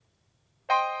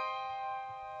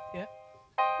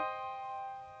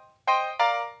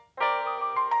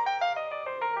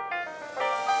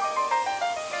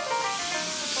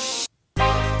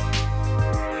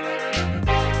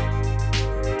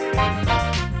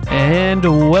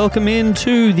And welcome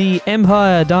into the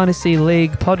Empire Dynasty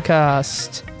League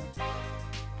podcast.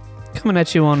 Coming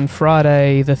at you on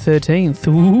Friday the 13th.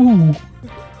 Ooh.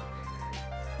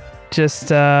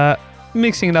 Just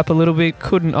mixing it up a little bit.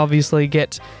 Couldn't obviously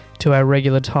get to our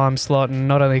regular time slot. And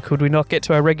not only could we not get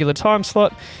to our regular time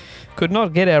slot, could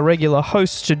not get our regular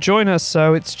host to join us.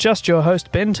 So it's just your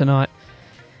host, Ben, tonight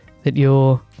that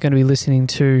you're going to be listening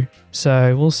to.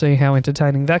 So we'll see how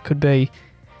entertaining that could be.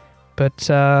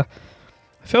 But I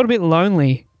felt a bit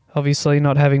lonely, obviously,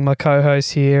 not having my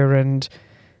co-host here, and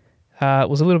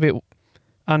was a little bit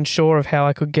unsure of how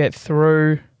I could get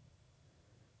through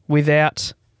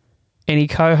without any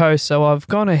co-host. So I've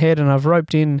gone ahead and I've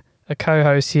roped in a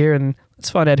co-host here, and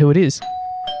let's find out who it is.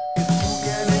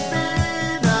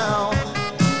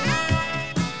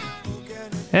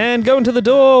 And going to the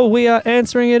door, we are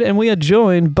answering it, and we are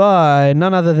joined by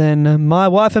none other than my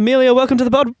wife, Amelia. Welcome to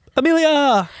the pod,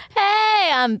 Amelia.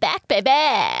 Hey, I'm back, baby.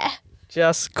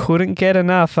 Just couldn't get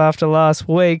enough after last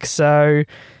week, so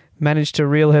managed to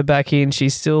reel her back in.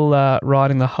 She's still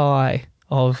riding the high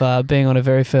of being on her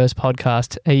very first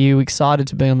podcast. Are you excited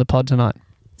to be on the pod tonight?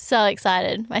 So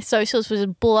excited. My socials was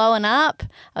blowing up.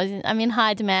 I'm in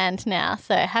high demand now,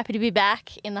 so happy to be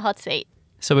back in the hot seat.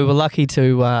 So we were lucky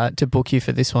to book you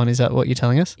for this one. Is that what you're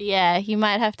telling us? Yeah, you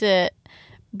might have to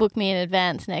book me in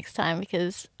advance next time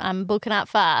because I'm booking up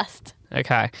fast.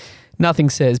 Okay.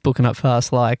 Nothing says booking up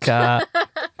fast like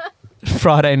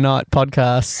Friday night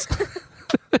podcasts.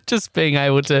 Just being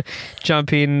able to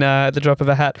jump in the drop of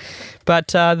a hat.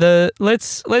 But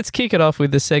let's kick it off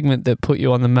with the segment that put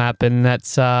you on the map, and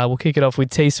that's we'll kick it off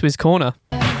with T-Swizz Corner.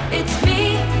 It's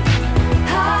me.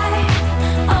 Hi,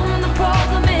 I'm the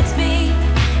problem. It's me.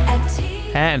 At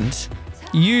T. And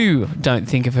you don't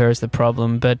think of her as the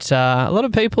problem, but a lot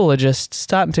of people are just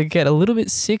starting to get a little bit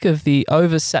sick of the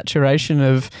oversaturation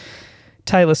of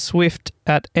Taylor Swift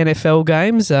at NFL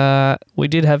games. We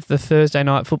did have the Thursday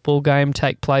night football game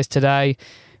take place today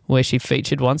where she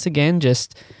featured once again,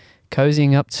 just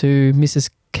cozying up to Mrs.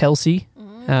 Kelsey.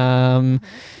 And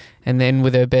then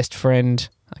with her best friend,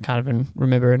 I can't even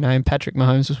remember her name, Patrick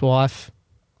Mahomes' wife,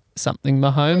 something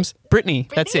Mahomes. Brittany,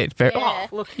 that's it. Yeah. Oh,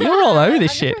 look, you're all over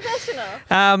this I'm shit. a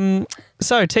professional.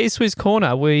 So T-Swizz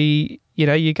Corner,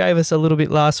 you gave us a little bit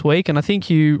last week, and I think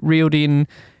you reeled in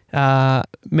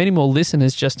many more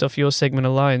listeners just off your segment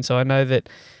alone. So I know that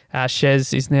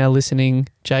Shez is now listening,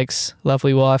 Jake's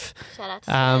lovely wife. Shout out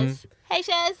to Shez. Hey,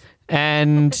 Shez.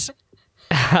 And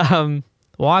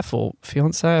wife or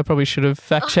fiance, I probably should have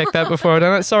fact-checked that before I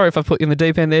done it. Sorry if I put you in the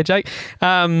deep end there, Jake.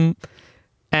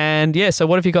 And yeah, so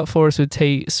what have you got for us with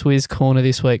T-Swizz Corner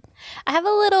this week? I have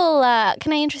a little,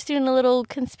 can I interest you in a little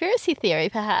conspiracy theory,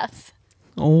 perhaps?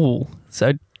 Oh,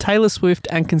 so Taylor Swift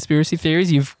and conspiracy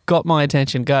theories, you've got my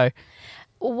attention. Go.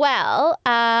 Well,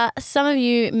 some of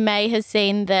you may have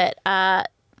seen that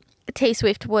T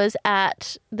Swift was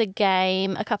at the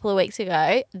game a couple of weeks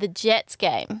ago, the Jets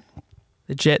game.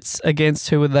 The Jets against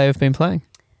who would they have been playing?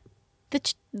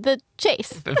 The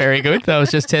Chiefs. Very good. That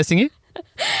was just testing you.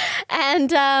 And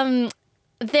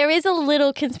there is a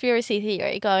little conspiracy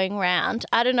theory going around.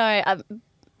 I don't know,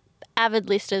 avid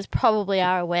listeners probably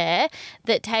are aware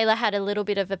that Taylor had a little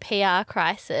bit of a PR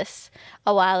crisis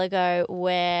a while ago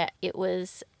where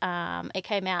it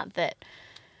came out that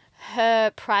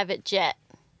her private jet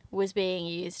was being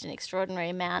used an extraordinary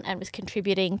amount and was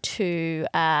contributing to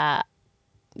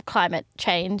climate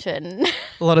change and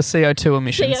a lot of CO2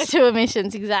 emissions. CO2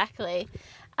 emissions, exactly.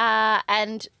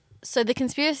 And so the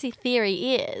conspiracy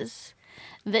theory is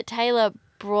that Taylor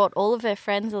brought all of her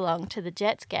friends along to the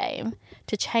Jets game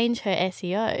to change her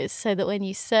SEOs so that when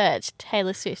you search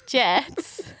Taylor Swift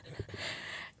Jets,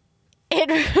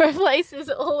 it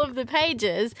replaces all of the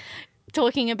pages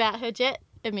talking about her jet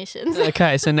emissions.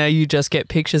 Okay, so now you just get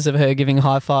pictures of her giving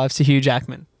high fives to Hugh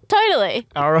Jackman. Totally.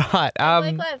 All right.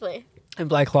 Blake Lively. And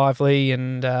Blake Lively.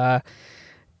 And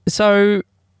so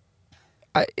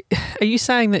are you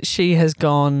saying that she has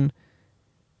gone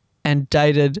and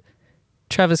dated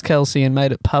Travis Kelce and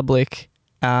made it public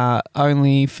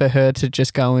only for her to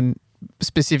just go and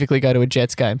specifically go to a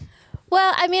Jets game?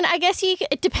 Well, I mean, I guess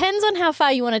it depends on how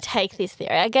far you want to take this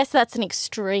theory. I guess that's an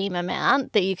extreme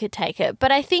amount that you could take it.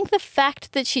 But I think the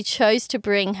fact that she chose to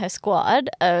bring her squad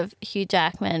of Hugh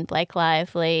Jackman, Blake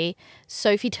Lively,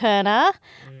 Sophie Turner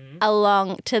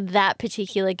along to that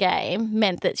particular game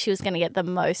meant that she was going to get the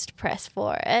most press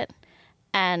for it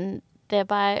and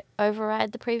thereby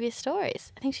override the previous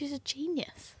stories. I think she's a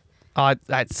genius.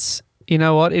 You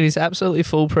know what? It is absolutely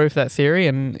foolproof, that theory.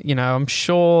 And, I'm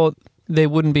sure there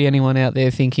wouldn't be anyone out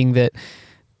there thinking that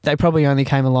they probably only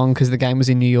came along because the game was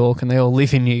in New York and they all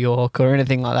live in New York or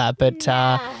anything like that. But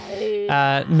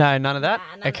No, none of that.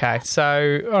 Nah, none of Okay,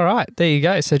 so all right, there you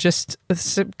go. So just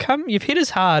you've hit us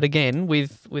hard again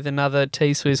with another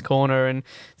T-Swizz corner and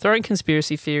throwing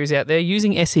conspiracy theories out there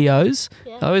using SEOs.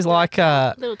 Yeah. I always like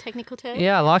Little technical term.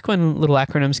 yeah, I like when little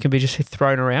acronyms can be just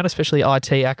thrown around, especially IT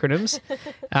acronyms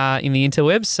in the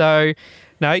interwebs. So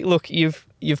no, look, you've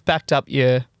backed up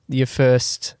your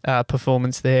first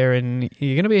performance there, and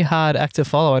you're going to be a hard act to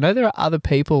follow. I know there are other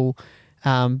people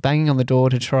banging on the door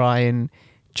to try and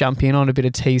jump in on a bit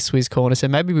of T-Swizz corner, so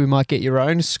maybe we might get your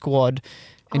own squad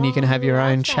and you can have your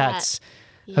own love chats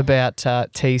Yeah. about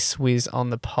T-Swizz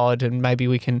on the pod, and maybe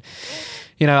we can,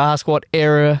 ask what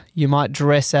era you might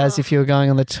dress as if you were going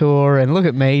on the tour. And look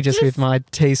at me just with my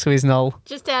T-Swizz Noel.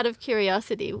 Just out of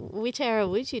curiosity, which era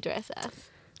would you dress as?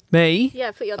 Me?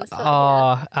 Yeah, put you on the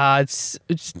spot.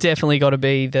 It's definitely got to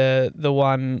be the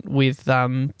one with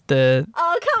the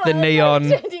Oh, come the on. neon-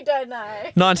 You don't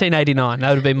know. 1989.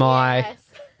 That would be my Yes.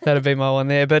 that'd be my one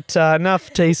there. But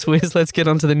enough T-Swizz. Let's get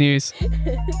on to the news.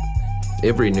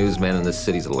 Every newsman in this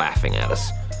city's laughing at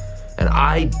us, and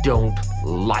I don't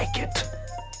like it.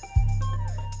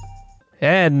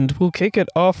 And we'll kick it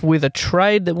off with a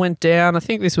trade that went down. I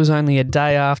think this was only a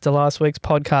day after last week's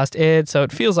podcast aired, so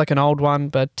it feels like an old one,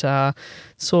 but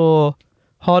saw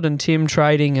Hod and Tim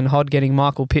trading, and Hod getting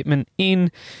Michael Pittman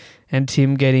in and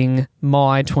Tim getting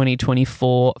my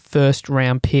 2024 first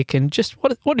round pick. And just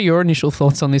what are your initial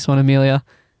thoughts on this one, Amelia?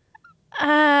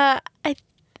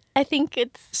 I think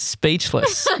it's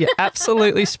Speechless. Yeah,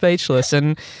 absolutely speechless.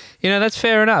 And, that's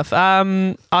fair enough.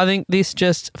 I think this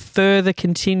just further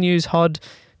continues Hod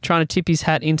trying to tip his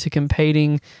hat into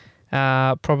competing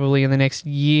probably in the next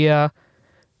year.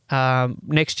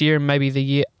 Next year and maybe the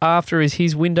year after is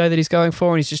his window that he's going for,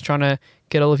 and he's just trying to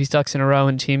get all of his ducks in a row,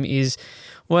 and Tim is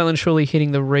well and truly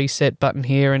hitting the reset button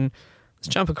here. And let's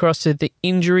jump across to the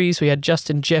injuries. We had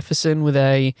Justin Jefferson with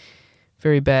a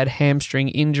very bad hamstring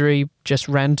injury, just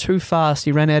ran too fast.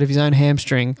 He ran out of his own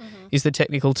hamstring, is the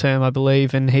technical term, I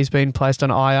believe, and he's been placed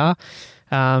on IR.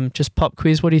 Just pop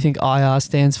quiz, what do you think IR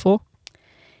stands for?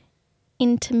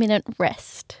 intermittent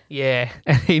rest. Yeah,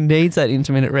 and he needs that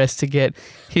intermittent rest to get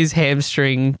his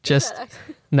hamstring just...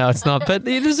 No, it's not, but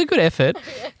it was a good effort.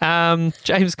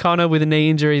 James Conner with a knee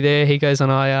injury there. He goes on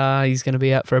IR. He's going to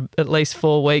be out for at least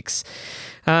 4 weeks.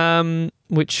 And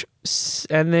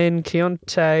then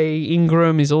Keontae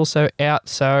Ingram is also out.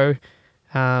 So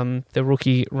the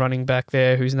rookie running back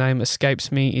there, whose name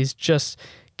escapes me, is just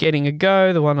getting a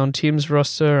go. The one on Tim's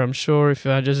roster, I'm sure if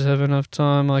I just have enough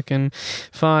time, I can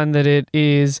find that it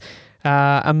is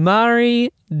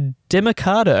Amari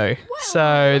DeMercado.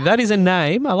 So that is a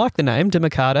name. I like the name,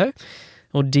 DeMercado.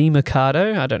 Or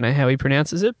DeMercado. I don't know how he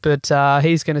pronounces it, but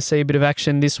he's going to see a bit of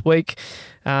action this week.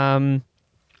 Bit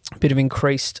of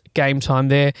increased game time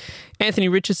there. Anthony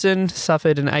Richardson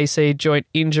suffered an AC joint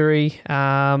injury,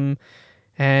 and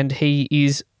he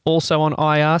is also on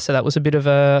IR, so that was a bit of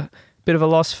a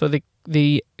loss for the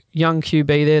young QB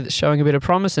there that's showing a bit of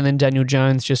promise. And then Daniel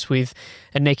Jones just with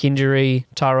a neck injury.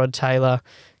 Tyrod Taylor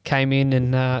came in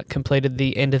and completed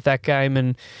the end of that game,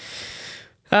 and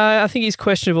I think he's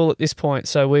questionable at this point,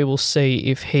 so we will see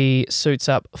if he suits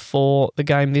up for the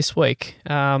game this week.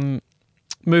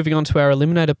 Moving on to our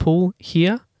eliminator pool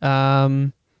here.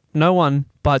 No one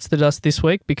bites the dust this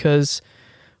week because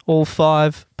all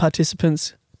 5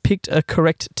 participants picked a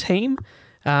correct team,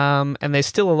 and they're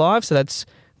still alive. So that's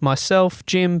myself,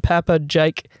 Jim, Papa,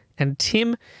 Jake, and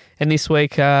Tim. And this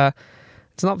week,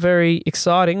 it's not very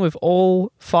exciting. We've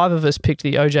all 5 of us picked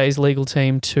the OJ's legal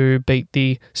team to beat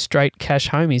the straight cash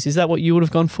homies. Is that what you would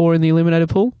have gone for in the eliminator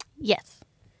pool? Yes.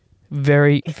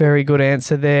 Very, very good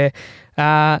answer there.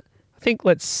 I think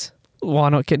why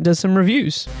not get into some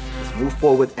reviews? Let's move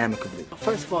forward amicably.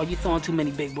 First of all, you're throwing too many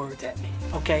big words at me.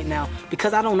 Okay, now,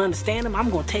 because I don't understand them,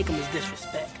 I'm going to take them as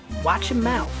disrespect. Watch your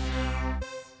mouth.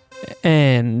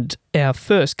 And our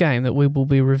first game that we will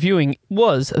be reviewing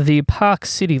was the Park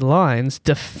City Lions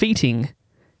defeating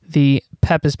the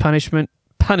Pappers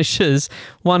Punishers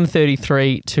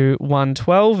 133 to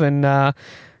 112. And I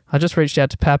just reached out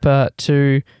to Papa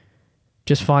to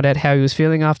just find out how he was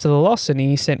feeling after the loss, and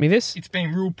he sent me this. It's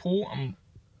been real poor. I'm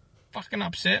fucking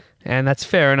upset. And that's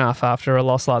fair enough after a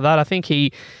loss like that. I think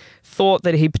he thought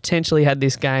that he potentially had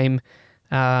this game.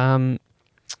 He had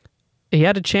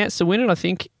a chance to win it, I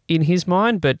think, in his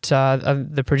mind, but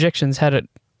the projections had it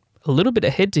a little bit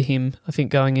ahead to him, I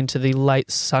think, going into the late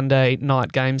Sunday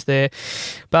night games there.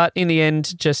 But in the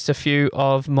end, just a few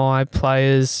of my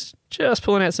players just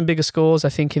pulling out some bigger scores, I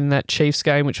think, in that Chiefs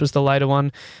game, which was the later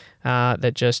one,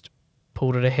 that just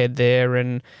pulled it ahead there.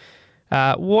 And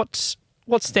what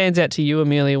stands out to you,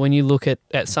 Amelia, when you look at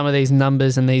some of these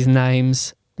numbers and these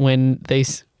names when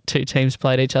these two teams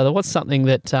played each other? What's something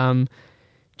that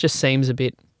just seems a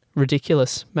bit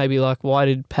ridiculous? Maybe like, why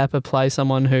did Papa play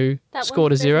someone who That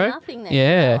scored one a says zero? nothing there,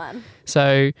 Yeah. that one.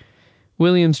 So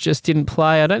Williams just didn't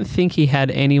play. I don't think he had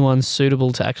anyone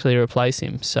suitable to actually replace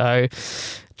him. So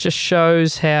just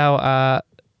shows how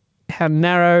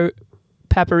narrow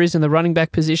Papa is in the running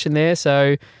back position there.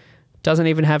 So doesn't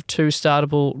even have two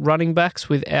startable running backs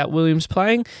without Williams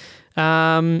playing.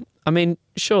 I mean,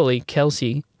 surely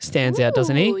Kelsey stands out,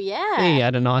 doesn't he? Ooh, yeah. He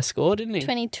had a nice score, didn't he?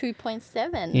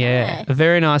 22.7. Yeah, Nice. a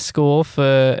very nice score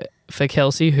for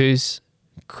Kelsey, who's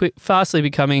fastly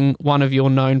becoming one of your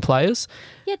known players.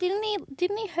 Yeah, didn't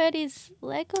he hurt his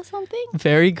leg or something?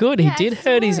 Very good. Yeah, he did I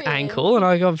hurt his saw him. ankle, and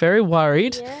I got very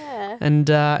worried. Yeah. And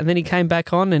then he came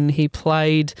back on and he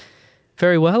played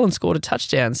very well and scored a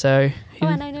touchdown. So Oh,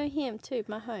 and I know him too,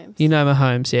 Mahomes. you know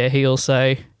Mahomes, yeah.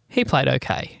 He played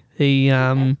okay. He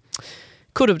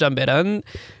could have done better. And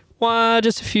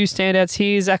just a few standouts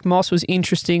here. Zach Moss was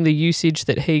interesting. The usage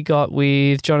that he got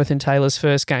with Jonathan Taylor's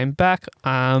first game back.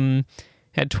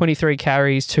 Had 23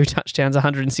 carries, 2 touchdowns,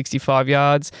 165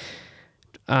 yards.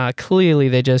 Clearly,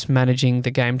 they're just managing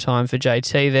the game time for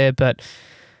JT there, but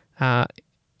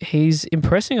he's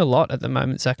impressing a lot at the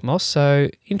moment, Zach Moss. So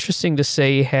interesting to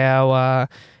see how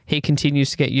he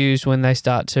continues to get used when they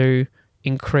start to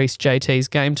increase JT's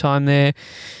game time there.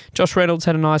 Josh Reynolds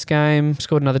had a nice game,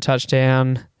 scored another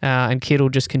touchdown, and Kittle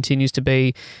just continues to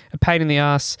be a pain in the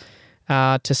ass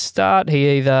to start. He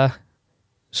either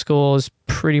scores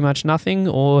pretty much nothing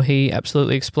or he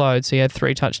absolutely explodes. He had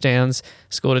 3 touchdowns,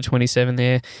 scored a 27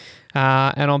 there.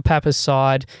 And on Papa's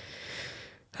side,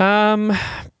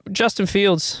 Justin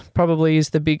Fields probably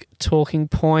is the big talking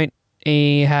point.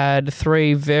 He had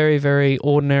 3 very, very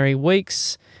ordinary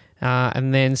weeks.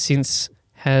 And then since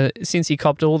he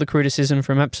copped all the criticism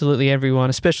from absolutely everyone,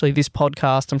 especially this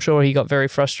podcast, I'm sure he got very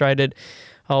frustrated,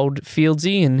 old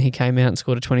Fieldsy, and he came out and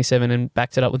scored a 27 and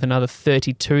backed it up with another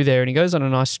 32 there. And he goes on a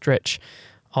nice stretch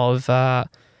of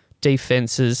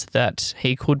defenses that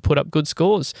he could put up good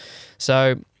scores.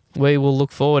 So we will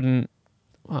look forward, and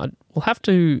we'll have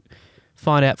to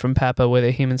find out from Papa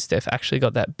whether him and Steph actually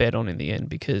got that bet on in the end,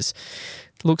 because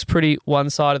it looks pretty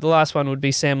one-sided. The last one would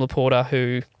be Sam Laporta,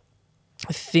 who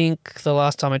I think the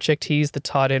last time I checked, he's the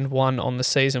tight end 1 on the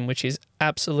season, which is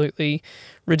absolutely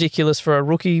ridiculous for a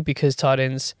rookie because tight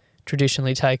ends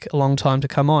traditionally take a long time to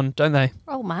come on, don't they?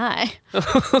 Oh, my.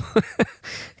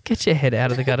 Get your head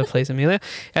out of the gutter, please, Amelia.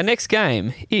 Our next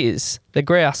game is the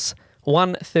Grouse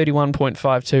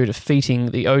 131.52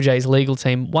 defeating the OJ's legal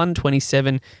team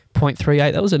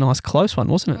 127.38. That was a nice close one,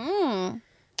 wasn't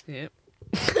it?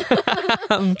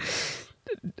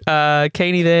 Yeah.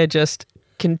 Keeney there just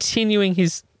continuing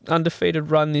his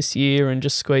undefeated run this year and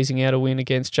just squeezing out a win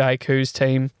against Jake, whose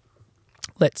team,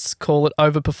 let's call it,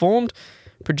 overperformed.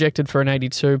 Projected for an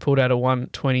 82, pulled out a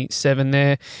 127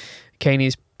 there.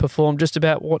 Keeney's performed just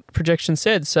about what projection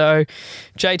said. So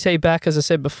JT back, as I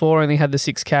said before, only had the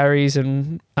 6 carries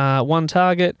and 1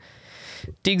 target.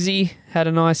 Diggsy had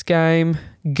a nice game.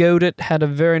 Godet had a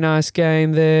very nice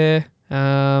game there.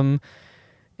 And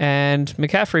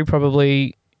McCaffrey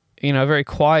probably, a very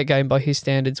quiet game by his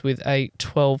standards with a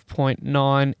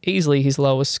 12.9, easily his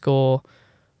lowest score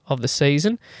of the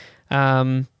season.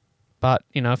 But,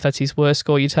 if that's his worst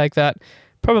score, you take that.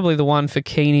 Probably the one for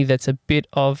Keeney that's a bit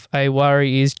of a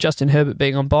worry is Justin Herbert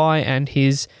being on bye, and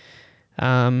his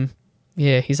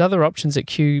other options at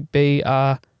QB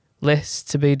are less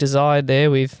to be desired there,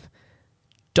 with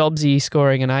Dobbsy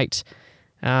scoring an 8,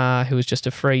 who was just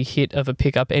a free hit of a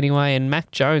pickup anyway, and Mac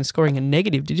Jones scoring a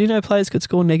negative. Did you know players could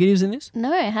score negatives in this?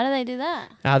 No, how do they do that?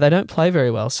 They don't play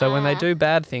very well. So when they do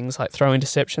bad things like throw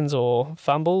interceptions or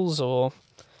fumbles or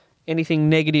anything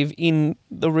negative in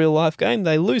the real life game,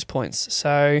 they lose points.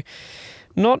 So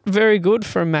not very good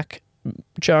for Mac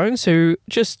Jones, who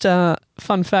just,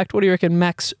 fun fact, what do you reckon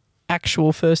Mac's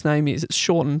actual first name is? It's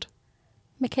shortened.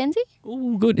 Mackenzie?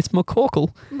 Oh, good. It's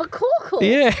McCorkle. McCorkle.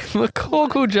 Yeah,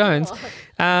 McCorkle Jones.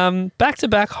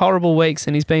 Back-to-back horrible weeks,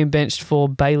 and he's been benched for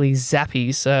Bailey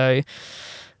Zappi. So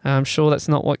I'm sure that's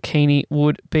not what Keeney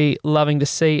would be loving to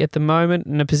see at the moment,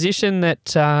 in a position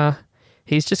that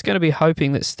he's just going to be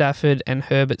hoping that Stafford and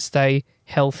Herbert stay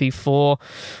healthy for.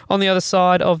 On the other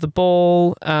side of the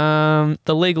ball,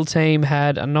 the legal team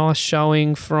had a nice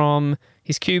showing from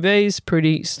his QBs,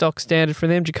 pretty stock standard for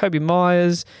them. Jacoby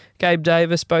Myers, Gabe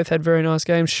Davis, both had very nice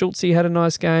games. Schultze had a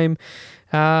nice game.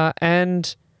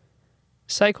 And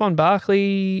Saquon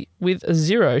Barkley with a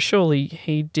 0. Surely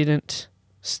he didn't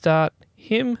start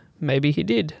him. Maybe he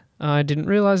did. I didn't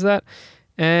realise that.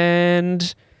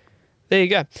 And there you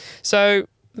go. So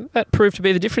that proved to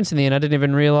be the difference in the end. I didn't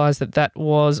even realise that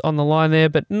was on the line there,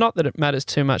 but not that it matters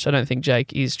too much. I don't think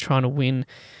Jake is trying to win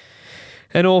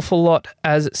an awful lot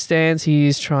as it stands. He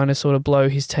is trying to sort of blow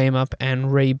his team up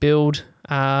and rebuild.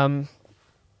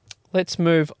 Let's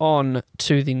move on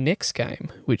to the next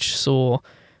game, which saw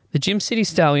the Gym City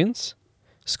Stallions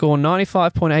score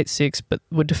 95.86, but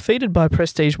were defeated by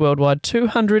Prestige Worldwide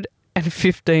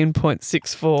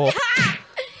 215.64.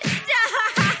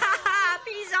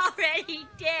 He's already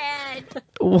dead.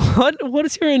 What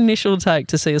is your initial take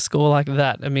to see a score like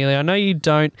that, Amelia? I know you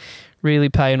don't really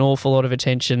pay an awful lot of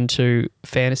attention to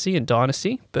fantasy and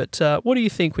dynasty, but what do you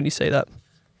think when you see that?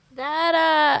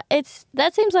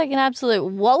 That seems like an absolute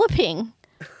walloping.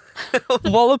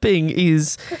 Walloping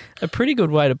is a pretty good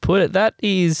way to put it.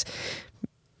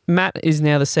 Matt is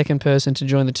now the second person to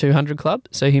join the 200 club,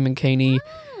 so him and Keeney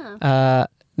are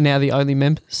now the only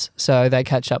members. So they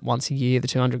catch up once a year, the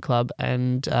 200 club,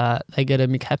 and they get a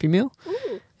McHappy Meal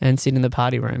and sit in the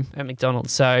party room at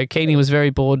McDonald's. So Keeney was very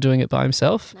bored doing it by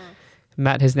himself. Nice.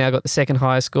 Matt has now got the second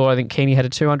highest score. I think Keeney had a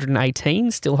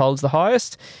 218, still holds the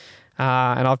highest.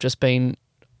 And I've just been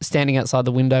standing outside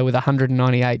the window with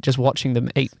 198, just watching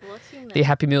them eat the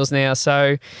Happy Meals now.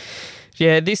 So,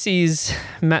 yeah,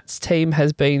 Matt's team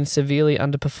has been severely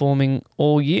underperforming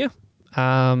all year.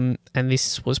 And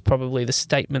this was probably the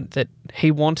statement that he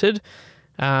wanted.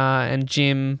 And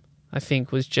Jim, I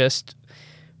think, was just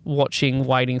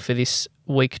waiting for this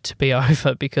week to be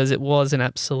over because it was an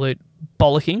absolute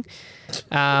bollocking.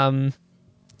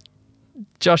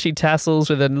 Joshy Tassels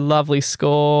with a lovely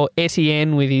score.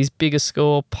 Etienne with his biggest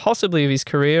score, possibly of his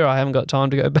career. I haven't got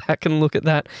time to go back and look at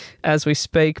that as we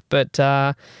speak. But,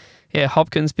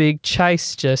 Hopkins big.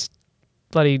 Chase just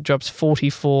bloody drops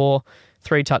 44,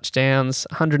 3 touchdowns,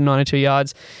 192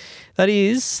 yards. That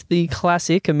is the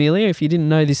classic, Amelia. If you didn't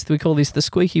know this, we call this the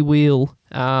squeaky wheel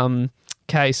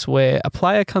case where a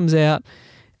player comes out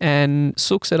and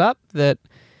sooks it up that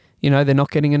they're not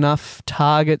getting enough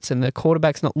targets and the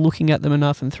quarterback's not looking at them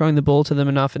enough and throwing the ball to them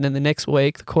enough. And then the next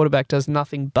week, the quarterback does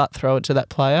nothing but throw it to that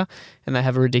player and they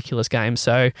have a ridiculous game.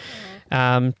 So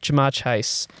Jamar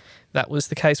Chase, that was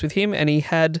the case with him. And he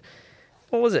had,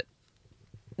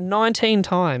 19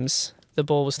 times the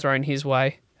ball was thrown his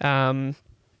way.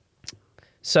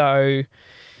 So,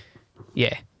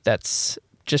 yeah, that's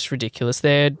just ridiculous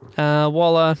there.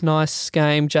 Waller, nice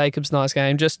game. Jacobs, nice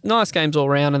game. Just nice games all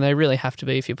round, and they really have to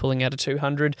be if you're pulling out a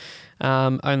 200.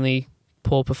 Only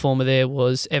poor performer there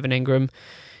was Evan Engram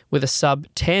with a sub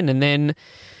 10. And then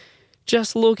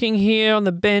just looking here on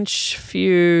the bench,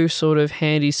 few sort of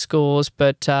handy scores,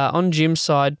 but on Jim's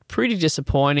side, pretty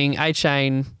disappointing.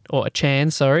 Achan,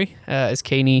 as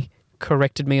Keeney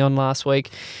corrected me on last week,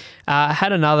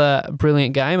 had another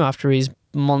brilliant game after his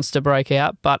monster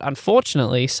breakout, but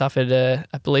unfortunately suffered I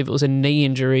believe it was a knee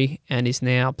injury and is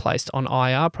now placed on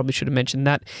IR. Probably should have mentioned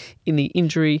that in the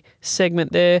injury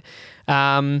segment there.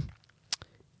 And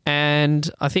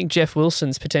I think Jeff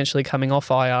Wilson's potentially coming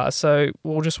off IR, so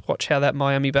we'll just watch how that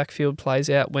Miami backfield plays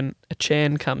out when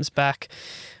Achan comes back.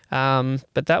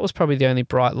 But that was probably the only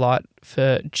bright light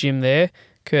for Jim there.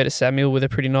 Curtis Samuel with a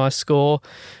pretty nice score.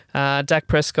 Dak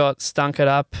Prescott stunk it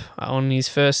up on his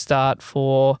first start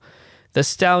for the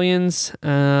Stallions.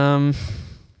 Not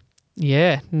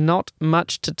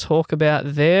much to talk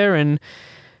about there. And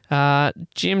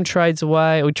Jim trades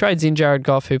in Jared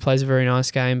Goff, who plays a very nice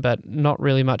game, but not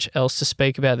really much else to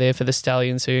speak about there for the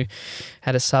Stallions, who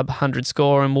had a sub 100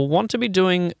 score and will want to be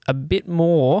doing a bit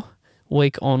more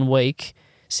week on week,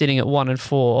 sitting at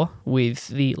 1-4 with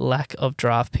the lack of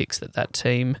draft picks that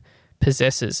team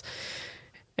possesses.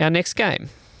 Our next game,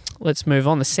 let's move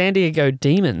on. The San Diego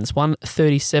Demons,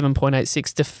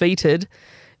 137.86, defeated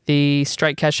the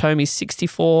Straight Cash Homies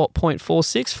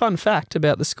 64.46. Fun fact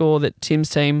about the score that Tim's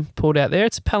team pulled out there,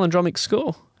 it's a palindromic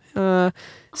score.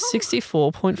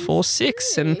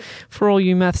 64.46. And for all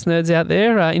you maths nerds out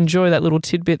there, enjoy that little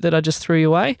tidbit that I just threw you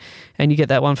away, and you get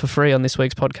that one for free on this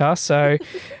week's podcast. So,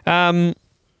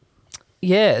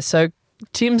 so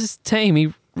Tim's team,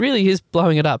 he really is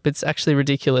blowing it up. It's actually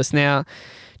ridiculous. Now,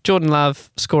 Jordan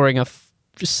Love scoring a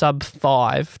sub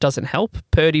 5 doesn't help.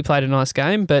 Purdy played a nice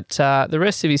game, but the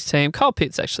rest of his team, Kyle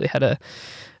Pitts actually had a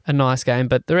nice game,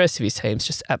 but the rest of his team's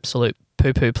just absolute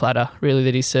poo-poo platter, really,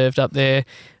 that he served up there.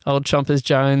 Old Chompers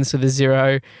Jones with a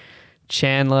 0,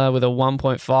 Chandler with a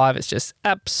 1.5. It's just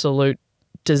absolute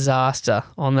disaster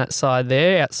on that side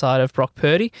there, outside of Brock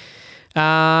Purdy.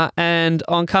 And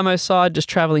on Camo's side, just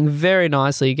travelling very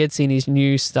nicely. He gets in his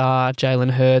new star,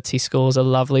 Jalen Hurts. He scores a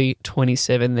lovely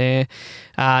 27 there.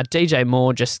 DJ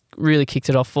Moore just really kicked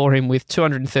it off for him with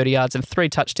 230 yards and 3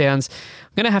 touchdowns. I'm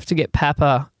going to have to get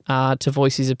Papa to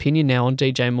voice his opinion now on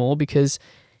DJ Moore because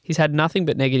he's had nothing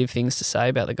but negative things to say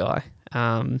about the guy.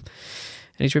 And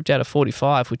he's ripped out a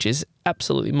 45, which is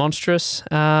absolutely monstrous.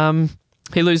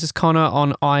 He loses Connor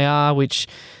on IR, which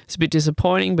is a bit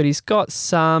disappointing, but he's got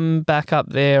some backup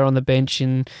there on the bench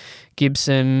in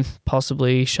Gibson,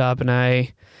 possibly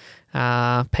Charbonnet,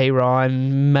 P.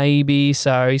 Ryan, maybe.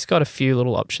 So he's got a few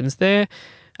little options there,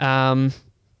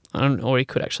 or he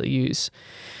could actually use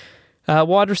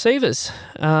wide receivers.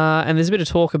 And there's a bit of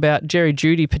talk about Jerry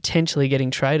Jeudy potentially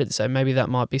getting traded, so maybe that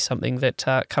might be something that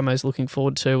Camo's looking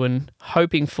forward to and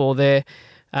hoping for there.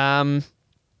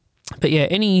 But yeah,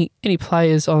 any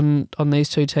players on these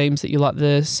two teams that you like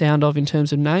the sound of in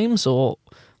terms of names or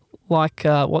like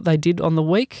what they did on the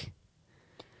week?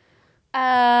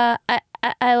 I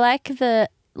like the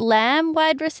Lamb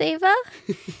wide receiver.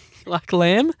 Like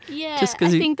Lamb? Yeah, Just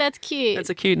 'cause I think that's cute. That's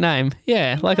a cute name.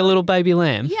 Yeah, like a little baby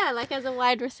lamb. Yeah, like as a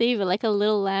wide receiver, like a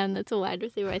little lamb that's a wide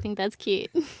receiver. I think that's cute.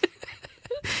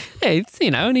 Yeah, it's,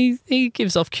 and he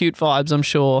gives off cute vibes, I'm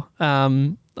sure,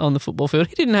 on the football field.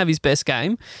 He didn't have his best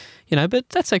game, but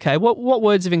that's okay. What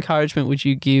words of encouragement would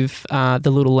you give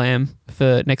the little lamb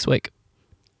for next week?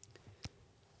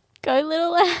 Go,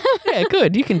 little lamb. Yeah,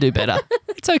 good. You can do better.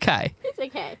 It's okay. It's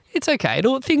okay. It's okay.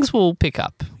 Things will pick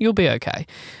up. You'll be okay.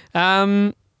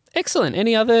 Excellent.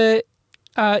 Any other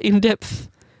in-depth?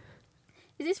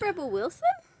 Is this Rebel Wilson?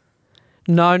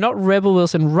 No, not Rebel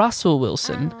Wilson. Russell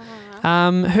Wilson,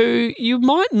 who you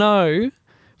might know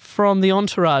from the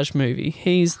Entourage movie.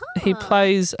 He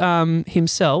plays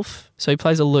himself, so he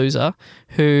plays a loser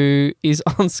who is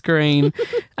on screen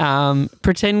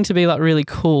pretending to be like really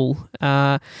cool.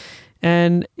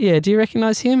 And yeah, do you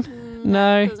recognise him?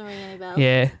 No. Doesn't ring any bells.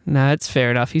 Yeah, no, it's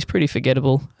fair enough. He's pretty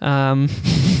forgettable off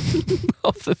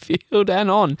the field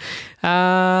and on.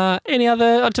 Any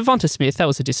other? Devonta Smith, that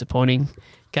was a disappointing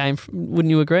game. Wouldn't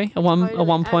you agree? A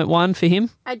 1.1 for him?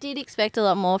 I did expect a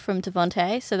lot more from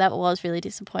Devontae, so that was really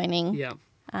disappointing. Yeah.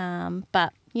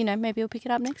 But, maybe he'll pick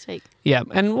it up next week. Yeah,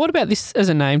 and what about this as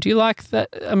a name? Do you like that?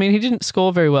 I mean, he didn't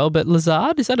score very well, but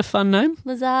Lazard, is that a fun name?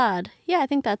 Lazard. Yeah, I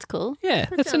think that's cool. Yeah,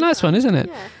 that's a nice one, isn't it?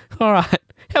 Yeah. All right.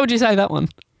 How would you say that one?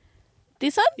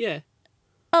 This one? Yeah.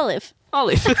 Olive.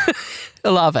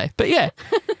 Olave. But yeah.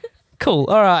 Cool.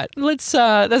 All right. Let's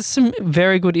that's some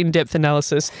very good in-depth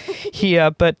analysis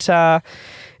here, but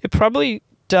it probably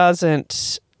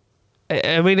doesn't.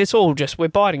 I mean, it's all just we're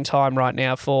biding time right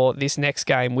now for this next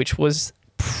game, which was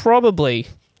probably,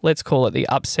 let's call it the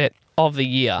upset of the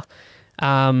year.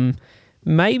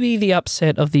 Maybe the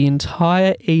upset of the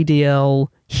entire EDL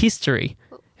history,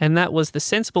 and that was the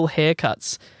Sensible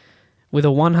Haircuts with a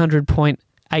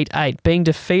 100.88 being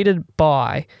defeated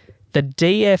by the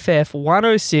DFF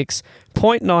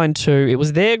 106.92. It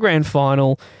was their grand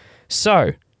final.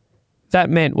 So that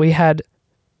meant we had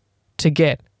to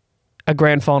get a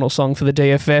grand final song for the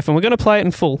DFF, and we're going to play it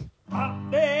in full. Up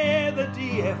there, the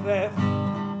DFF,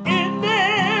 in there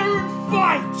and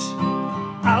fight.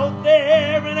 Out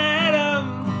there and at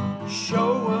 'em,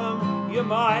 show 'em you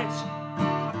might.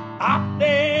 Up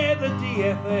there, the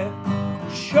DFF,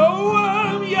 show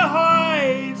 'em you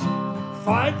hide.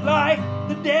 Fight like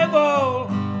the devil,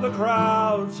 the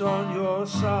crowd's on your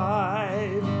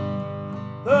side.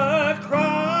 The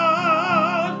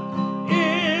crowd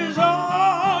is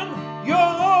on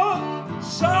your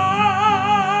side.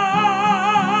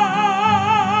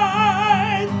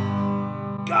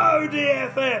 Go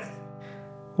DFF!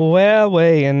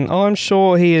 Wowee, and I'm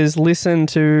sure he has listened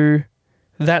to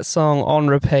that song on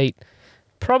repeat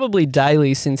probably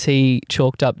daily since he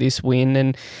chalked up this win.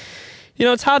 And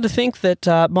it's hard to think that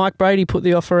Mike Brady put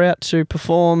the offer out to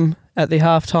perform at the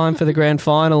halftime for the grand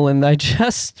final, and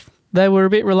they were a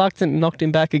bit reluctant and knocked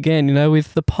him back again,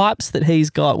 with the pipes that he's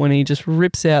got when he just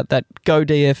rips out that go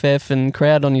DFF and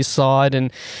crowd on your side.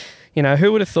 And,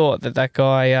 who would have thought that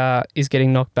guy is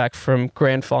getting knocked back from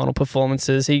grand final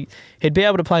performances? He'd be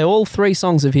able to play all three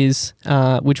songs of his,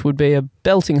 which would be a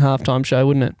belting halftime show,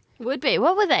 wouldn't it? Would be.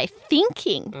 What were they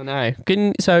thinking? I know.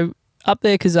 So up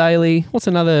there, Kazali, what's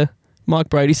another Mike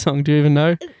Brady song? Do you even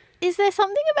know? Is there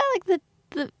something about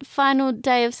the final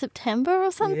day of September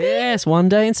or something? Yes, one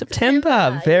day in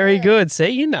September. Very good.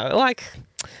 See,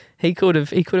 he could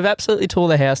have absolutely tore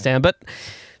the house down. But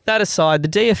that aside, the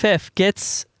DFF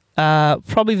gets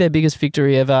probably their biggest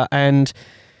victory ever. And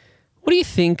what do you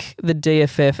think the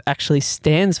DFF actually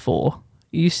stands for?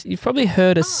 You've probably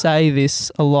heard us say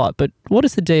this a lot, but what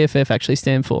does the DFF actually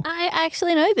stand for? I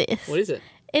actually know this. What is it?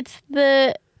 It's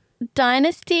the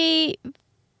Dynasty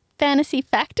Fantasy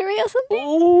Factory or something?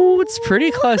 Oh, it's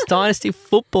pretty close. Dynasty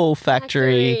Football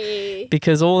Factory.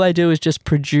 Because all they do is just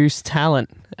produce talent.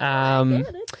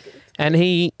 It's And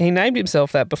he named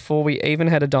himself that before we even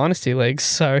had a Dynasty League,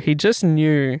 so he just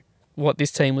knew what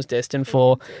this team was destined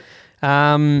for.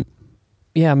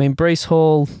 Breece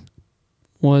Hall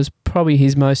was probably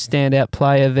his most standout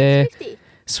player there.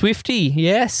 Swifty,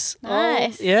 yes.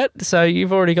 Nice. Yeah, so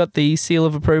you've already got the seal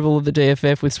of approval of the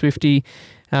DFF with Swifty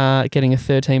getting a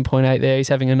 13.8 there. He's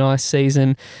having a nice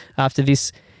season after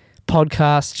this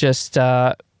podcast just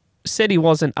said he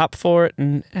wasn't up for it,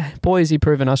 and boy, has he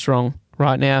proven us wrong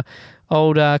right now.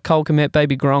 Old Cole Kmet,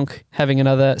 baby Gronk, having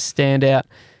another standout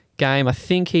game. I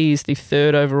think he's the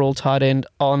 3rd overall tight end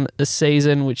on the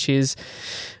season, which is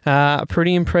a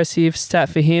pretty impressive stat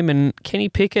for him. And Kenny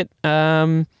Pickett, he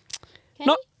can.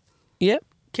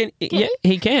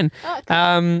 Oh,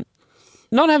 okay.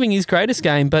 Not having his greatest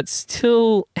game, but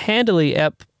still handily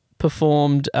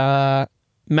outperformed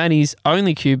Manny's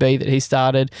only QB that he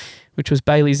started, which was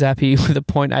Bailey Zappi with a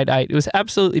 .88. It was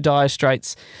absolutely dire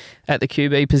straits at the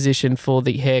QB position for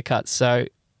the haircuts. So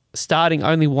starting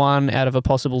only 1 out of a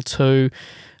possible 2.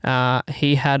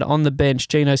 He had on the bench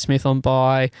Geno Smith on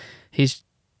bye, his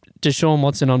Deshaun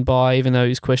Watson on bye, even though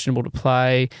he's questionable to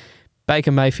play,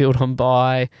 Baker Mayfield on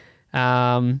bye,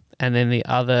 and then the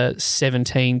other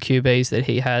 17 QBs that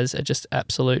he has are just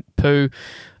absolute poo.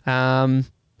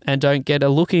 And don't get a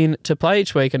look in to play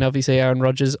each week, and obviously Aaron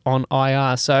Rodgers on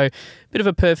IR. So a bit of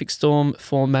a perfect storm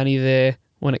for Manny there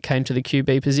when it came to the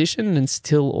QB position, and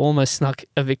still almost snuck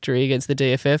a victory against the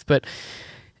DFF. But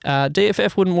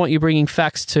DFF wouldn't want you bringing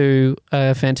facts to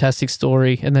a fantastic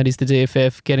story, and that is the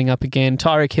DFF getting up again.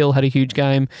 Tyreek Hill had a huge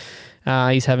game.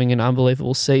 He's having an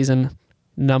unbelievable season.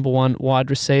 Number 1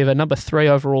 wide receiver, number 3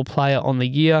 overall player on the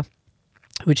year,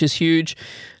 which is huge.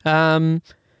 That's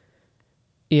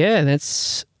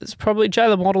probably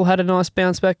Jalen Waddle had a nice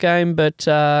bounce back game, but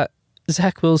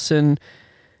Zach Wilson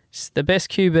is the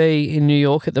best QB in New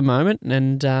York at the moment,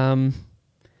 and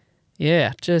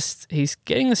he's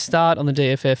getting a start on the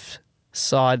DFF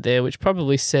side there, which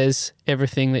probably says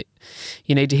everything that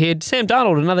you need to hear. Sam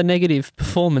Darnold, another negative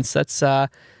performance. That's I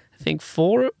think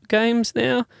 4 games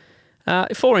now,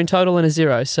 4 in total and a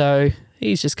 0. So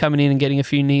he's just coming in and getting a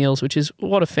few kneels, which is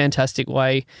what a fantastic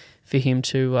way for him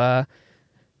to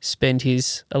spend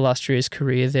his illustrious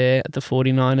career there at the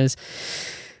 49ers.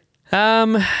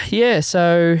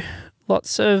 So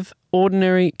lots of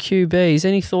ordinary QBs.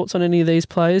 Any thoughts on any of these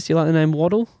players? Do you like the name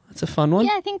Waddle? That's a fun one.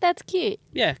 Yeah, I think that's cute.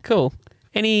 Yeah, cool.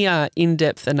 Any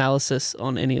in-depth analysis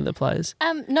on any of the players?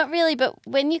 Not really, but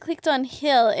when you clicked on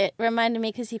Hill, it reminded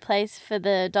me because he plays for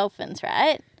the Dolphins,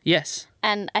 right? Yes.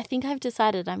 And I think I've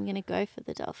decided I'm going to go for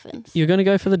the Dolphins. You're going to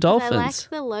go for the Dolphins? I like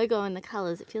the logo and the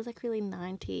colours. It feels like really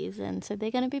 90s, and so they're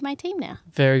going to be my team now.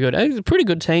 Very good. It's a pretty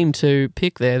good team to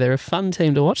pick there. They're a fun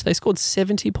team to watch. They scored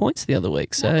 70 points the other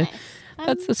week, so nice.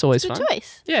 that's always good fun.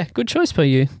 Choice. Yeah, good choice for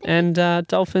you. And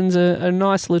Dolphins are a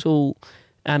nice little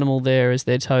animal there as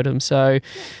their totem. So,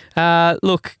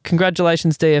 look,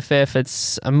 congratulations, DFF.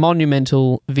 It's a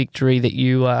monumental victory that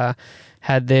you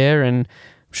had there, and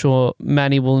I'm sure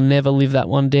Manny will never live that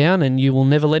one down, and you will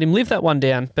never let him live that one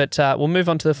down. But we'll move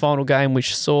on to the final game,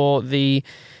 which saw the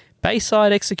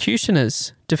Bayside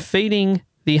Executioners defeating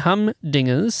the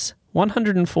Humdingers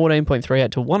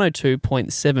 114.38 to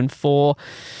 102.74.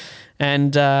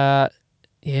 And, the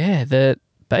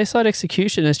Bayside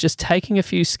Executioners just taking a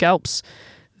few scalps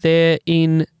there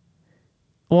in...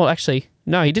 Well, actually,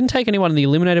 no, he didn't take anyone in the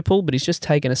eliminator pool, but he's just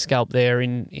taken a scalp there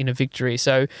in a victory.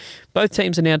 So both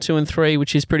teams are now 2-3,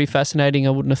 which is pretty fascinating.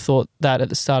 I wouldn't have thought that at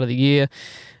the start of the year.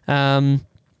 Sam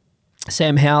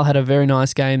Howell had a very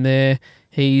nice game there.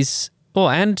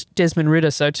 And Desmond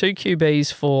Ridder. So 2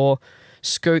 QBs for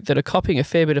Scoot that are copying a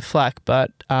fair bit of flack,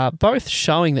 but both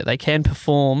showing that they can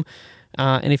perform.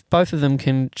 And if both of them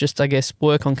can just, I guess,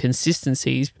 work on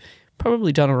consistencies,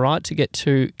 probably done all right to get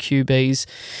 2 QBs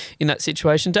in that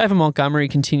situation. David Montgomery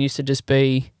continues to just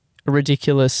be a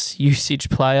ridiculous usage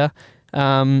player.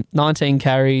 19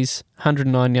 carries,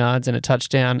 109 yards and a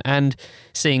touchdown, and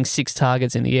seeing 6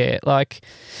 targets in the air.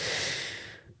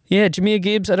 Jahmyr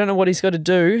Gibbs, I don't know what he's got to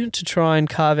do to try and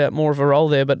carve out more of a role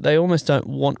there, but they almost don't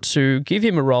want to give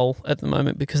him a role at the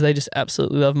moment because they just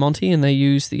absolutely love Monty and they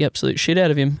use the absolute shit out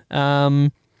of him.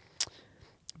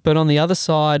 But on the other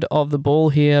side of the ball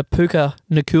here, Puka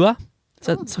Nacua.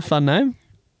 That's a fun name.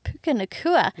 Puka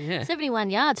Nacua. Yeah.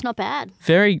 71 yards, not bad.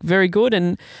 Very, very good.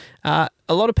 And a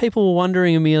lot of people were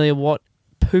wondering, Amelia,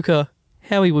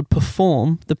 how he would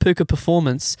perform, the Puka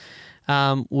performance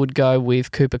would go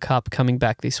with Cooper Kupp coming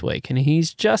back this week. And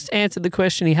he's just answered the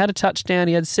question. He had a touchdown.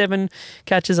 He had 7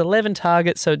 catches, 11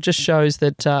 targets. So it just shows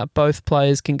that both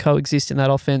players can coexist in that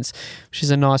offense, which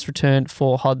is a nice return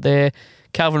for Hod there.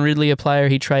 Calvin Ridley, a player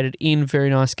he traded in, very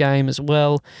nice game as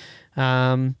well.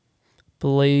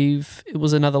 Believe it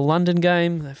was another London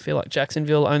game. I feel like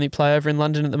Jacksonville only play over in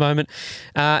London at the moment.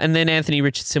 And then Anthony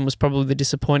Richardson was probably the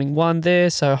disappointing one there.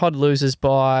 So Hod loses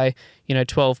by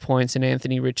 12 points, and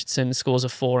Anthony Richardson scores a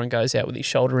 4 and goes out with his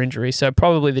shoulder injury. So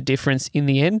probably the difference in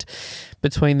the end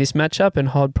between this matchup, and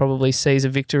Hod probably sees a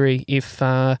victory if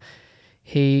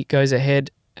he goes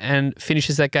ahead and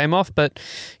finishes that game off. But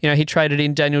he traded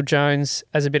in Daniel Jones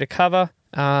as a bit of cover.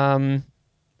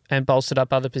 And bolstered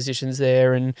up other positions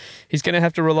there, and he's going to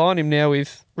have to rely on him now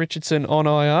with Richardson on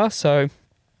IR. So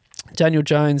Daniel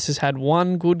Jones has had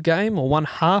one good game, or one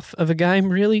half of a game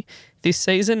really, this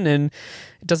season, and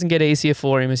it doesn't get easier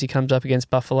for him as he comes up against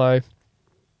Buffalo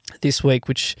this week,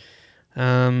 which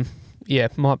might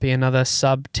be another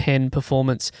sub-10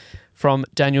 performance from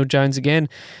Daniel Jones again.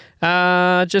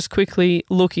 Just quickly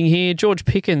looking here, George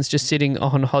Pickens just sitting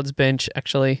on Hod's bench.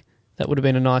 Actually, that would have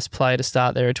been a nice play to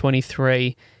start there at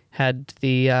 23. Had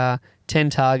the 10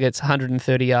 targets,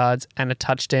 130 yards, and a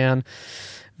touchdown.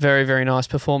 Very, very nice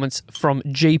performance from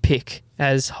G-Pick,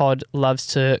 as Hod loves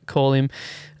to call him.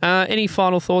 Any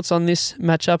final thoughts on this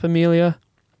matchup, Amelia?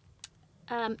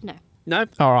 No. No?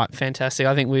 All right, fantastic.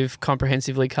 I think we've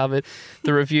comprehensively covered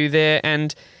the review there.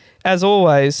 And as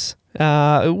always,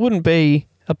 it wouldn't be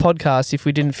a podcast if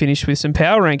we didn't finish with some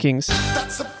power rankings.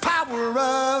 That's the power of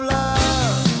love.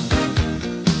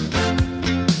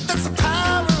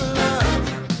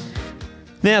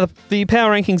 Now, the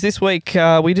power rankings this week,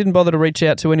 we didn't bother to reach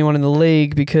out to anyone in the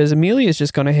league because Amelia's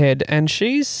just gone ahead and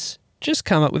she's just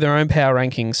come up with her own power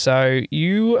rankings. So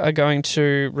you are going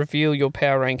to reveal your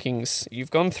power rankings.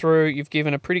 You've gone through, you've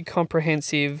given a pretty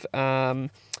comprehensive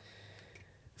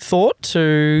thought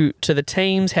to the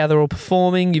teams, how they're all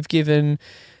performing. You've given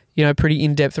pretty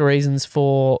in-depth reasons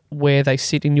for where they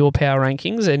sit in your power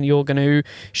rankings, and you're going to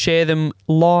share them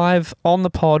live on the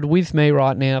pod with me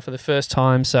right now for the first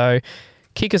time. So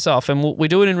kick us off, and we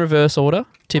do it in reverse order,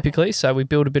 typically, so we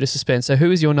build a bit of suspense. So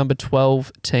who is your number 12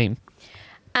 team?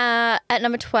 At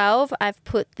number 12, I've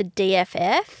put the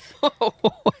DFF. Oh,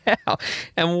 wow.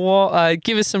 And what?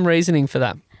 Give us some reasoning for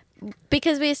that.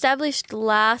 Because we established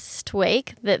last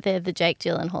week that they're the Jake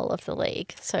Gyllenhaal of the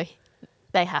league, so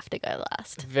they have to go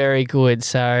last. Very good.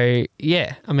 So,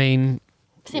 yeah, I mean...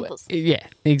 Simples. Yeah,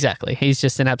 exactly. He's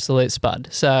just an absolute spud.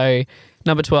 So,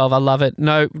 number 12, I love it.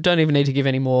 No, don't even need to give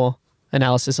any more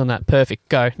analysis on that. Perfect.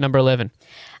 Go. Number 11.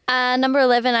 Number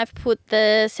 11, I've put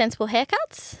the sensible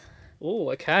haircuts.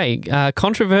 Oh, okay.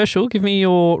 Controversial. Give me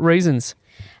your reasons.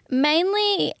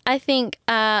 Mainly, I think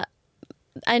I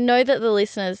know that the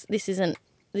listeners, this is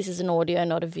an audio,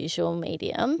 not a visual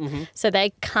medium, so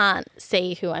they can't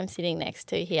see who I'm sitting next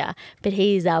to here. But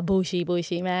he's a bushy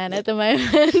man at the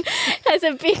moment. Has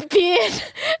a big beard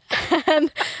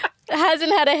and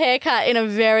hasn't had a haircut in a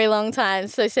very long time.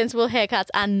 So sensible haircuts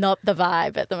are not the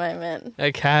vibe at the moment.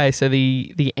 Okay, so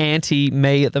the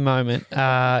anti-me at the moment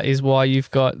is why you've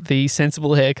got the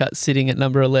sensible haircut sitting at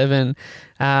number 11.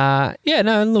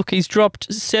 And look, he's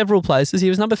dropped several places. He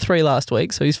was number 3 last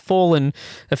week, so he's fallen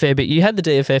a fair bit. You had the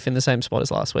DFF in the same spot as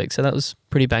last week, so that was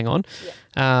pretty bang on.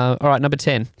 Yeah. All right, number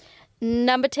 10.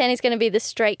 Number 10 is going to be the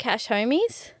Straight Cash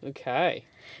Homies. Okay.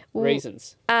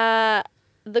 Reasons. The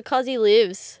Cozzy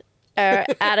Lives are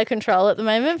out of control at the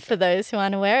moment. For those who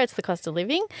aren't aware, it's the cost of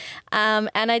living. And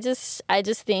I just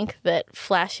think that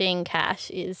flashing cash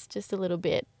is just a little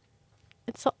bit,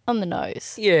 it's on the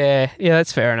nose. Yeah,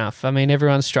 that's fair enough. I mean,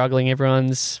 everyone's struggling,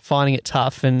 everyone's finding it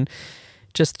tough, and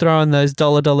just throwing those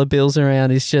dollar bills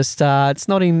around is just,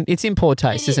 it's in poor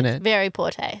taste, isn't it? Very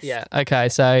poor taste. Yeah, okay,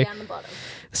 so Down the bottom.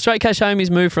 Straight Cash Homies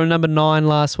moved from number 9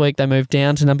 last week. They moved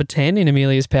down to number 10 in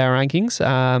Amelia's power rankings.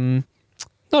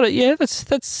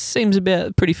 That seems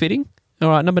about pretty fitting. All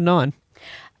right, number 9.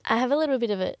 I have a little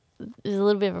bit of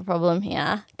a problem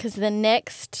here because the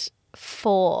next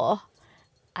 4,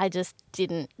 I just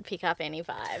didn't pick up any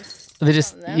vibes.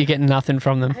 You're getting nothing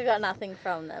from them. I got nothing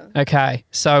from them. Okay,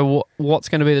 so what's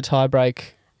going to be the tie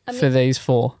break for these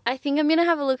 4? I think I'm going to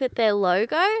have a look at their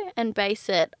logo and base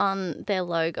it on their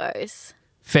logos.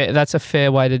 Fair, that's a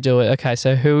fair way to do it. Okay,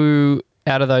 so who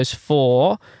out of those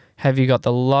 4 have you got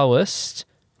the lowest,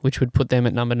 which would put them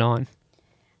at number 9?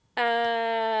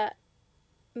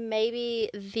 Maybe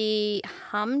the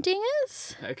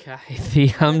Humdingers. Okay, the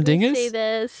Humdingers.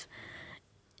 See,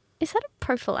 is that a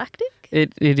prophylactic?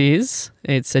 It is.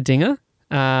 It's a dinger.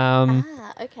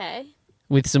 Okay.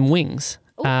 With some wings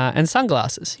and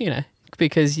sunglasses,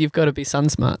 because you've got to be sun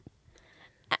smart.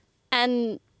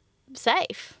 And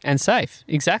safe. And safe,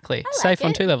 exactly. like Safe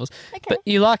on it. 2 levels. Okay. But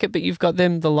you like it, but you've got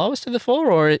them the lowest of the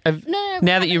 4, or No,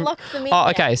 now that you you locked them in. Oh,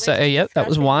 yet. okay. We're So just yep, that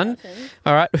was discussing 1. about them.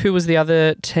 All right. Who was the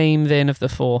other team then of the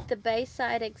 4? The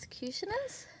Bayside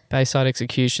Executioners. Bayside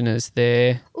Executioners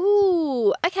there.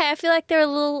 Ooh, okay. I feel like they're a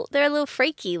little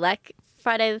freaky, like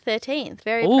Friday the 13th.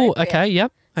 Very. Oh, appropriate. okay.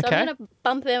 Yep. So Okay. I'm gonna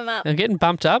bump them up. I'm getting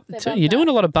bumped up. They're So bumped you're doing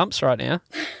up. a lot of bumps right now.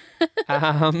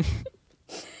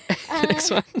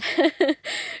 Next one.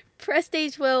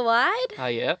 Prestige Worldwide. Oh,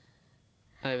 yeah.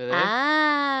 Over there.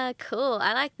 Ah, cool.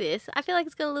 I like this. I feel like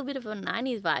it's got a little bit of a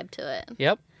 90s vibe to it.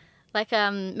 Yep. Like,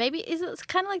 maybe is it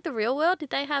kind of like The Real World? Did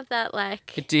they have that,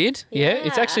 like... It did. Yeah.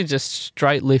 It's Yeah. actually just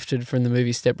straight lifted from the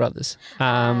movie Step Brothers.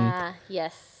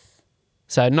 Yes.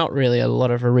 So not really a lot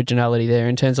of originality there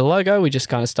in terms of logo. We just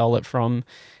kind of stole it from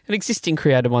an existing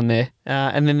created one there.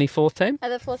 And then the 4th team.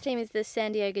 The 4th team is the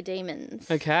San Diego Demons.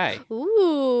 Okay.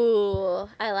 Ooh,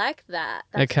 I like that.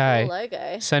 That's Okay. a cool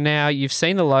logo. So now you've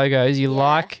seen the logos. You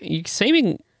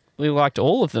seemingly liked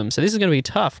all of them. So this is going to be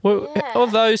tough. Well, Yeah.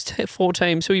 of those 4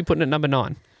 teams, who are you putting at number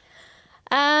 9?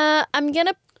 I'm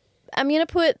gonna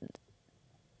put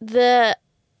the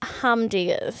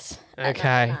Humdiggers. at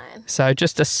Okay. number 9. So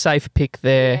just a safe pick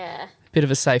there. Yeah. Bit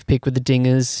of a safe pick with the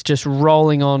Dingers. Just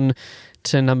rolling on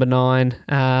to number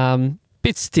 9.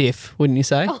 Bit stiff, wouldn't you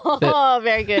say? Oh,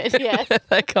 very good. Yes.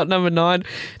 They got number 9.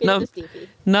 Bit of a stiffy.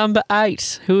 Number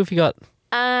 8. Who have you got?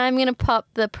 I'm gonna pop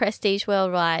the Prestige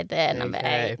Worldwide there, number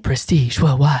 8. Prestige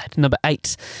Worldwide. Number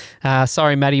 8.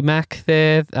 Sorry, Maddie Mac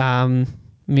there.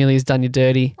 Amelia's done you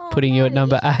dirty, putting you at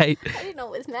number 8. I didn't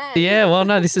know it was mad. Yeah, well,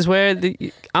 no, this is where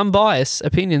the unbiased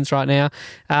opinions right now.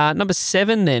 Number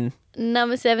 7 then.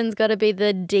 Number 7's got to be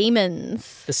the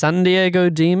Demons. The San Diego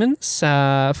Demons.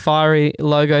 Fiery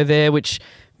logo there, which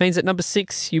means at number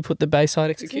 6 you put the Bayside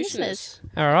Executioners.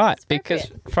 All right,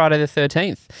 because Friday the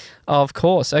 13th, of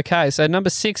course. Okay, so number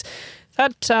 6.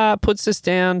 That puts us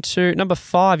down to number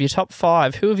 5, your top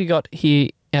 5. Who have you got here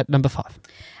at number 5?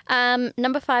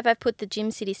 Number 5, I've put the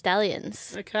Gym City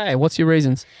Stallions. Okay, what's your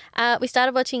reasons? We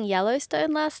started watching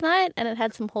Yellowstone last night and it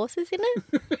had some horses in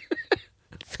it.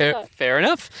 Fair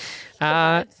enough.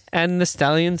 And the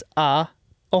Stallions are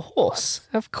a horse.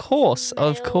 Of course.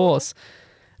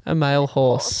 A male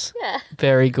horse. Yeah.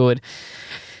 Very good.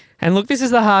 And look, this is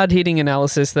the hard-hitting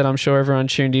analysis that I'm sure everyone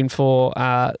tuned in for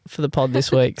the pod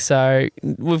this week. So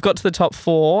we've got to the top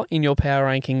 4 in your power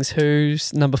rankings.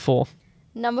 Who's number 4?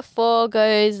 Number 4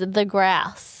 goes the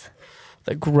Grouse.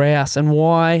 The Grouse. And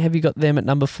why have you got them at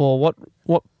number 4? What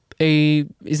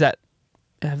is that?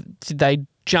 Did they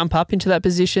jump up into that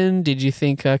position? Did you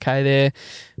think, okay, they're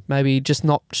maybe just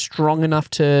not strong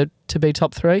enough to be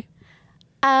top 3?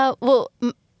 Well,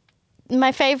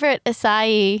 my favourite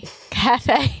acai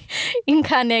cafe in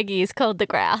Carnegie is called the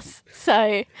Grouse.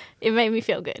 So it made me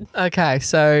feel good. Okay,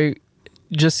 so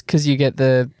just because you get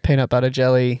the peanut butter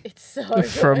jelly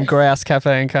from Grouse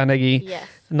Cafe in Carnegie, Yes.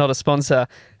 not a sponsor.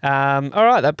 All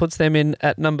right, that puts them in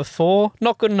at number 4.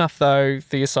 Not good enough, though,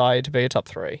 for your side to be a top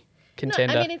 3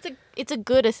 contender. No, I mean, it's a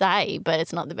good acai, but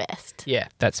it's not the best. Yeah,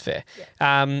 that's fair.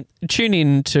 Tune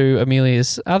in to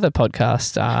Amelia's other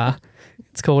podcast.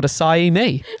 It's called Acai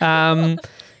Me. And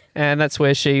that's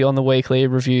where she, on the weekly,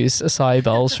 reviews acai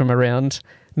bowls from around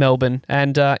Melbourne.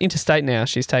 And interstate now,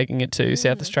 she's taking it to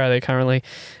South Australia currently.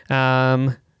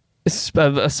 Sorry,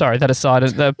 that aside,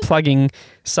 the plugging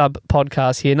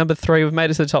sub-podcast here. Number 3, we've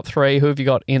made it to the top 3. Who have you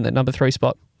got in the number 3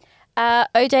 spot?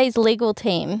 OJ's legal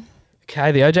team.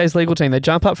 Okay, the OJ's legal team. They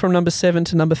jump up from number 7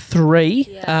 to number 3.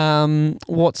 Yeah.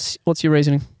 What's your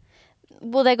reasoning?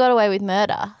 Well, they got away with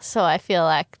murder, so I feel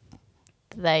like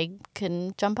they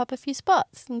can jump up a few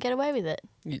spots and get away with it.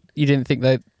 You didn't think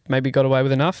they maybe got away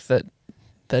with enough that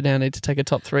they now need to take a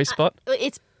top 3 spot?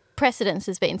 Its precedence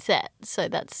has been set, so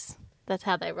that's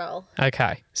how they roll.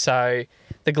 Okay, so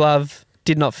the glove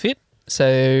did not fit,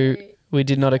 so we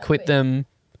did not acquit them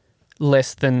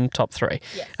less than top 3.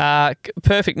 Yes.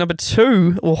 Perfect. Number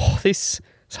 2. Oh, this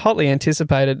is hotly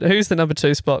anticipated. Who's the number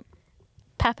 2 spot?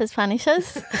 Papa's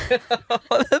Punishers.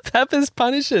 The Papa's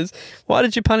Punishers. Why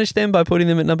did you punish them by putting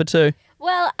them at number 2?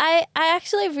 Well, I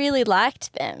actually really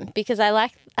liked them because I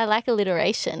like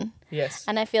alliteration. Yes.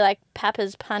 And I feel like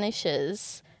Papa's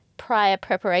Punishers prior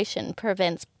preparation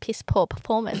prevents piss poor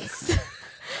performance.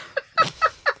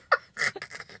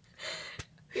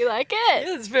 You like it?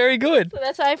 It's very good. So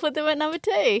that's why I put them at number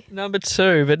 2. Number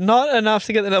 2, but not enough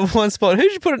to get the number 1 spot. Who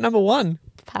did you put at number 1?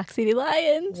 Park City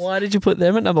Lions. Why did you put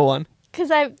them at number 1? Because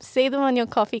I see them on your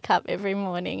coffee cup every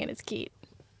morning and it's cute.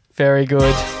 Very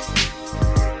good.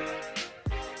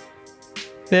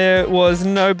 There was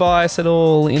no bias at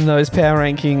all in those power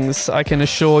rankings, I can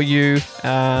assure you.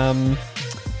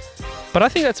 But I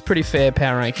think that's a pretty fair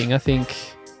power ranking. I think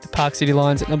the Park City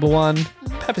Lions at number 1,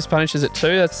 Pappas Punishers at 2.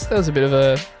 That was a bit of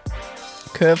a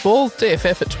curveball.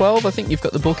 DFF at 12. I think you've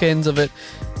got the bookends of it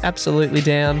absolutely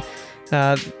down.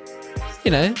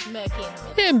 You know, Murky in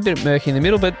the middle. yeah, a bit murky in the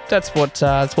middle, but that's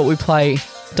what we play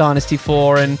Dynasty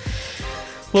for. And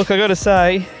look, I got to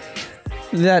say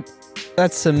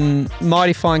that's some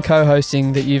mighty fine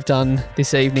co-hosting that you've done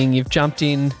this evening. You've jumped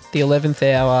in the 11th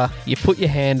hour. You put your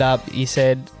hand up. You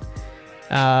said,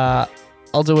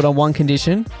 "I'll do it on one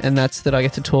condition, and that's that I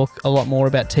get to talk a lot more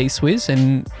about T-Swizz,"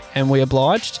 and we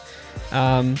obliged.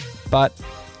 But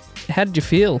how did you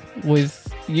feel with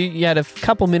you had a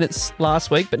couple minutes last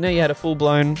week, but now you had a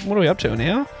full-blown, what are we up to an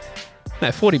hour?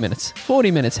 No, 40 minutes. 40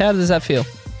 minutes. How does that feel?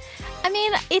 I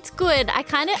mean, it's good.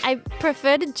 I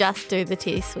prefer to just do the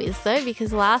T-Swizz though,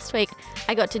 because last week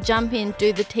I got to jump in,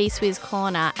 do the T-Swizz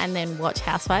corner, and then watch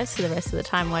Housewives for the rest of the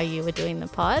time while you were doing the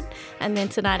pod. And then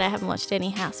tonight I haven't watched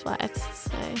any Housewives,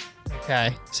 so...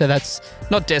 Okay, so that's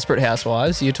not Desperate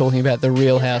Housewives. You're talking about the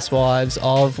Real Housewives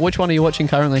of... Which one are you watching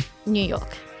currently? New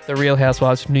York. The Real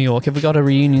Housewives of New York. Have we got a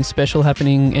reunion special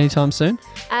happening anytime soon?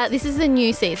 This is the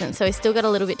new season, so we still got a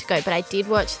little bit to go, but I did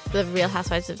watch the Real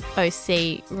Housewives of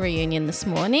OC reunion this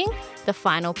morning, the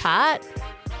final part.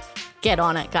 Get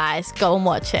on it, guys. Go and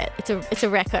watch it. It's a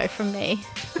reco from me.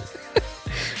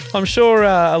 I'm sure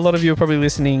a lot of you are probably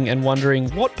listening and wondering,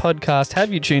 what podcast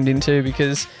have you tuned into?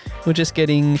 Because we're just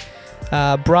getting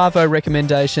Bravo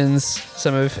recommendations,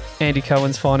 some of Andy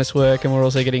Cohen's finest work, and we're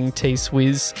also getting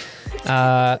T-Swizz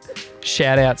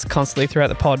shout-outs constantly throughout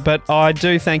the pod. But I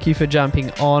do thank you for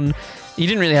jumping on. You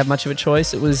didn't really have much of a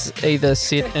choice. It was either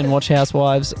sit and watch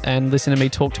Housewives and listen to me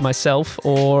talk to myself,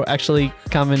 or actually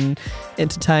come and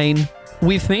entertain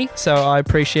with me. So I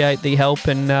appreciate the help,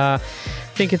 and I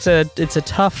think it's a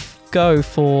tough go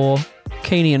for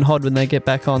Keeney and Hod when they get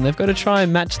back on. They've got to try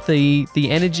and match the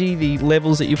energy, the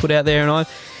levels that you put out there. And I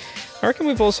reckon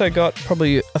we've also got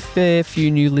probably a fair few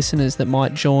new listeners that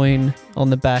might join on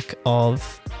the back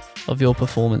of your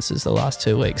performances the last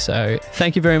 2 weeks. So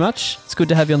thank you very much. It's good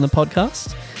to have you on the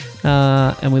podcast.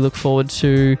 And we look forward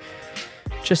to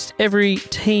just every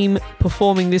team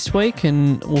performing this week.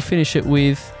 And we'll finish it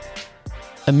with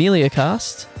Amelia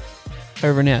Cast.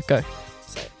 Over and out. Go.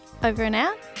 Over and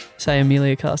out? Say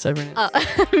Amelia Cast. Over and out.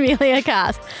 Oh, Amelia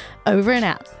Cast. Over and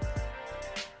out.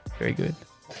 Very good.